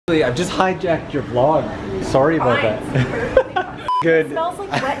I've just hijacked your vlog. Sorry about that. Good. It smells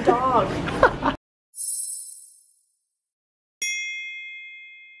like wet dog.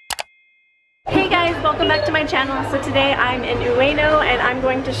 Hey guys, welcome back to my channel. So today I'm in Ueno and I'm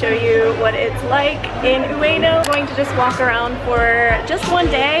going to show you what it's like in Ueno. I'm going to just walk around for just one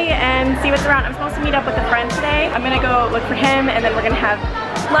day and see what's around. I'm supposed to meet up with a friend today. I'm gonna go look for him and then we're gonna have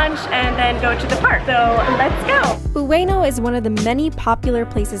lunch and then go to the park. So let's go. Ueno is one of the many popular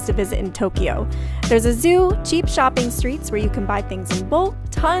places to visit in Tokyo. There's a zoo, cheap shopping streets where you can buy things in bulk,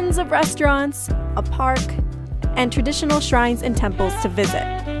 tons of restaurants, a park, and traditional shrines and temples to visit.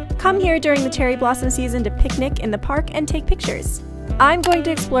 Come here during the cherry blossom season to picnic in the park and take pictures. I'm going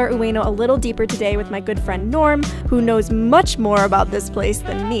to explore Ueno a little deeper today with my good friend Norm, who knows much more about this place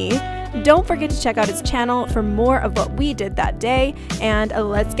than me. Don't forget to check out his channel for more of what we did that day, and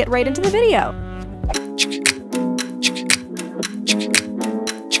let's get right into the video.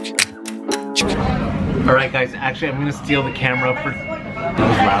 Alright guys, actually I'm gonna steal the camera for... That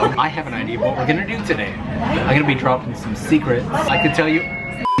was loud. I have an idea of what we're gonna do today. I'm gonna be dropping some secrets. I could tell you,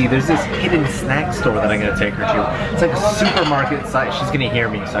 there's this hidden snack store that I'm gonna take her to. It's like a supermarket size. She's gonna hear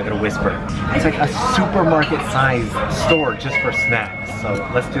me, so I'm gonna whisper. It's like a supermarket sized store just for snacks. So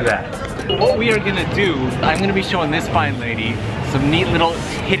let's do that. What we are gonna do, I'm gonna be showing this fine lady some neat little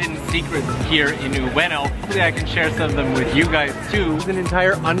hidden secrets here in Ueno. Hopefully I can share some of them with you guys too. There's an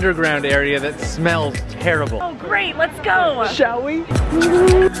entire underground area that smells terrible. Oh great, let's go! Shall we?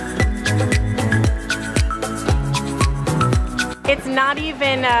 It's not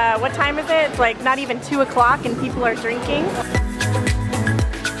even, what time is it? It's like not even 2 o'clock and people are drinking.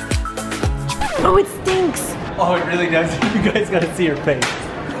 Oh, it stinks! Oh, it really does. You guys gotta see her face.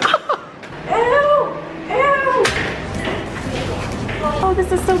 Ew! Ew! Oh,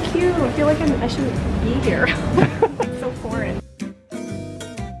 this is so cute. I feel like I shouldn't be here. It's so foreign.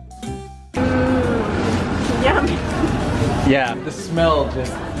 Yum. Yeah, the smell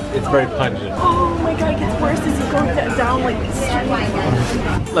just, it's very pungent. Oh my god, it gets worse as you go down like this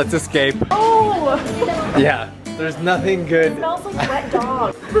street. Let's escape. Oh! Yeah, there's nothing good. It smells like wet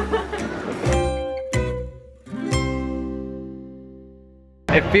dog.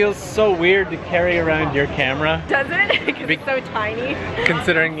 It feels so weird to carry around your camera. Does it? Because it's so tiny.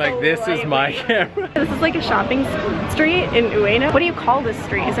 Considering like so this is my lightweight. camera. This is like a shopping street in Ueno. What do you call this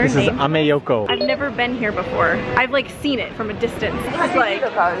street? Is there a name? This is Ameyoko. I've never been here before. I've like seen it from a distance. It's like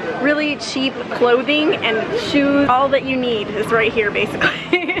really cheap clothing and shoes. All that you need is right here basically.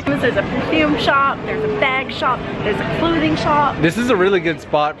 There's a perfume shop, there's a bag shop, there's a clothing shop. This is a really good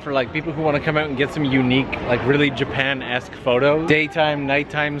spot for like people who want to come out and get some unique, like really Japan-esque photos. Daytime,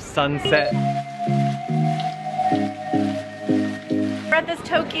 nighttime, sunset. We're at this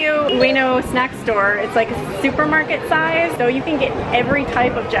Tokyo Ueno snack store. It's like a supermarket size, so you can get every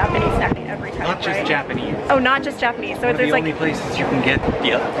type of Japanese snack. Every type, Not just right? Japanese. Oh, not just Japanese. So One there's of the like only places you can get.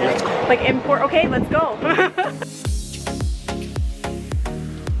 Yeah, let's go. like import. Okay, let's go.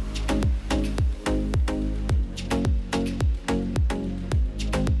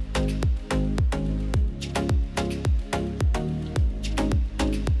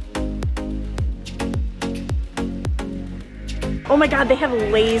 Oh my god, they have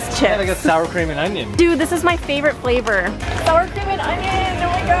Lay's chips. Yeah, they got sour cream and onion. Dude, this is my favorite flavor. Sour cream and onion, oh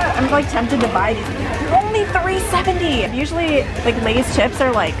my god. I'm like tempted to buy these. Only $3.70. Usually like Lay's chips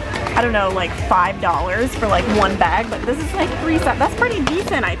are like, I don't know, like $5 for like one bag, but this is like $3.70. That's pretty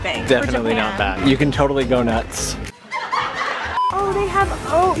decent, I think. Definitely not bad. You can totally go nuts. Oh, they have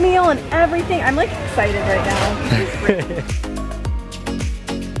oatmeal and everything. I'm like excited right now. This is great.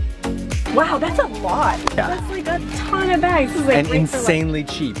 Wow, that's a lot. Yeah. That's like a ton of bags. This is like And great insanely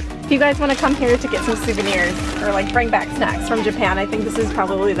cheap. If you guys want to come here to get some souvenirs or like bring back snacks from Japan, I think this is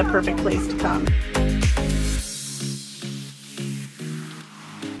probably the perfect place to come.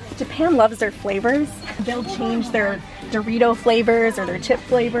 Japan loves their flavors. They'll change their Dorito flavors or their chip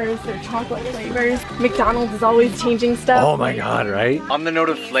flavors, their chocolate flavors. McDonald's is always changing stuff. Oh my god, right? On the note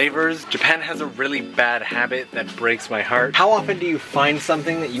of flavors, Japan has a really bad habit that breaks my heart. How often do you find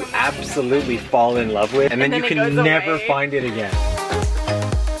something that you absolutely fall in love with and then you can never find it again?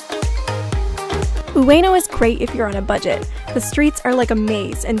 Ueno is great if you're on a budget. The streets are like a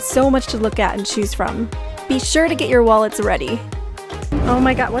maze and so much to look at and choose from. Be sure to get your wallets ready. Oh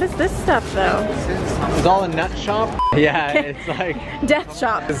my god, what is this stuff though? It's all a nut shop? Yeah, it's like... Death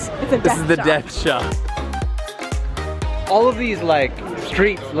shop. This is the death shop. All of these like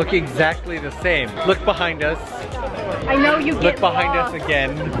streets look exactly the same. Look behind us. I know you get Look behind lost. us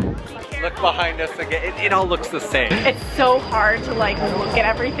again. Be look behind us again. It all looks the same. It's so hard to like look at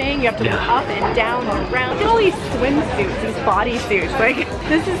everything. You have to look up and down and around. Look at all these swimsuits, these bodysuits. Like,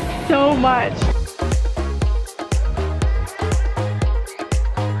 this is so much.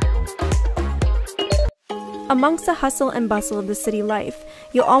 Amongst the hustle and bustle of the city life,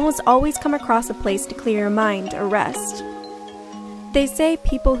 you'll almost always come across a place to clear your mind or rest. They say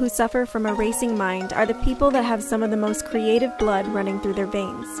people who suffer from a racing mind are the people that have some of the most creative blood running through their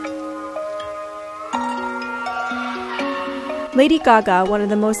veins. Lady Gaga, one of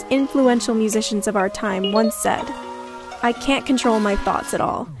the most influential musicians of our time, once said, "I can't control my thoughts at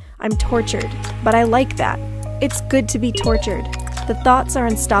all. I'm tortured, but I like that. It's good to be tortured. The thoughts are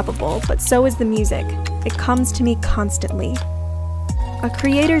unstoppable, but so is the music. It comes to me constantly." A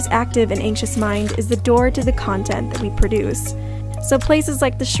creator's active and anxious mind is the door to the content that we produce. So places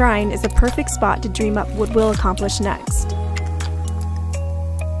like the Shrine is a perfect spot to dream up what we'll accomplish next.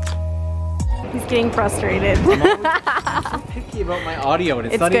 He's getting frustrated. I'm picky about my audio, and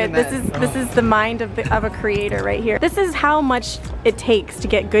it's not good. even that. This is the mind of a creator right here. This is how much it takes to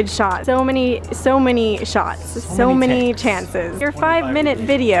get good shots. So many shots, so many chances. Your 5-minute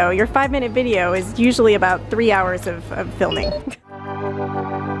video is usually about 3 hours of filming.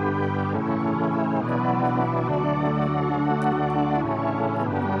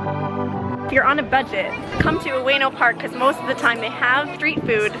 If you're on a budget, come to Ueno Park because most of the time they have street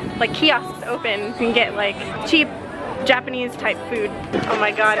food, like kiosks open. You can get like cheap Japanese type food. Oh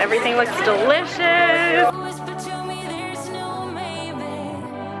my god, everything looks delicious.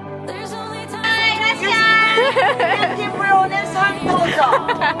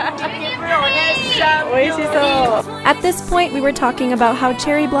 At this point, we were talking about how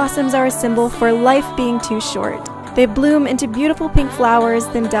cherry blossoms are a symbol for life being too short. They bloom into beautiful pink flowers,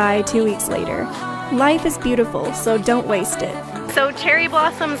 then die 2 weeks later. Life is beautiful, so don't waste it. So cherry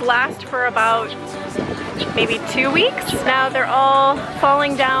blossoms last for about maybe 2 weeks. Now they're all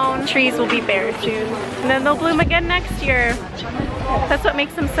falling down. Trees will be bare soon. And then they'll bloom again next year. That's what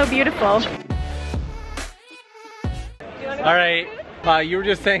makes them so beautiful. Alright, you were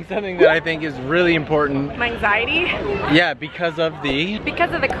just saying something that I think is really important. My anxiety? Yeah, because of the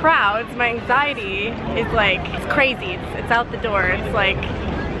crowds, my anxiety is like, it's crazy. It's out the door. It's like,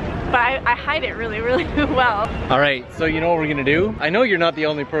 but I hide it really, really well. Alright, so you know what we're gonna do? I know you're not the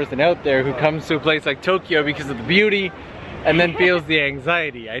only person out there who comes to a place like Tokyo because of the beauty and then feels the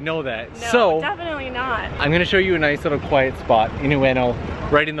anxiety. I know that. No, so, definitely not. I'm gonna show you a nice little quiet spot in Ueno,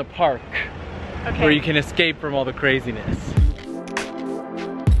 right in the park, where you can escape from all the craziness.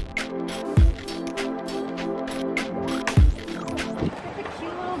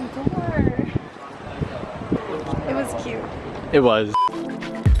 It was.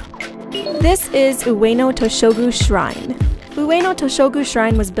 This is Ueno Toshogu Shrine. Ueno Toshogu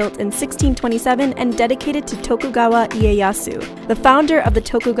Shrine was built in 1627 and dedicated to Tokugawa Ieyasu, the founder of the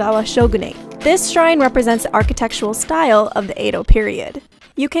Tokugawa shogunate. This shrine represents the architectural style of the Edo period.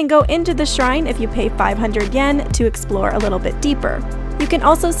 You can go into the shrine if you pay 500 yen to explore a little bit deeper. You can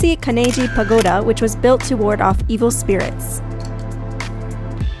also see Kaneji Pagoda, which was built to ward off evil spirits.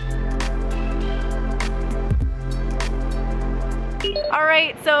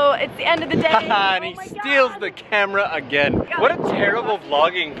 Alright, so it's the end of the day. And he steals the camera again. What a terrible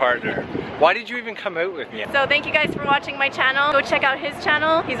vlogging partner. Why did you even come out with me? So thank you guys for watching my channel. Go check out his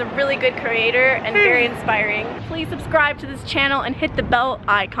channel. He's a really good creator and very inspiring. Please subscribe to this channel and hit the bell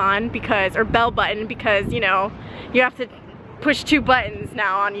icon or bell button because, you know, you have to push 2 buttons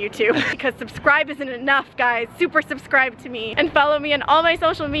now on YouTube because subscribe isn't enough, guys. Super subscribe to me and follow me on all my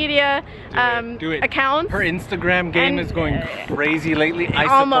social media accounts. Her Instagram game is going crazy lately. I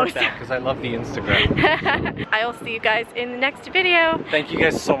support that because I love the Instagram. I'll see you guys in the next video. Thank you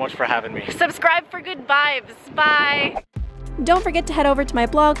guys so much for having me. Subscribe for good vibes. Bye. Don't forget to head over to my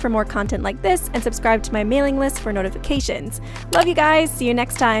blog for more content like this and subscribe to my mailing list for notifications. Love you guys. See you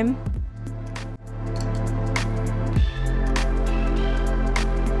next time.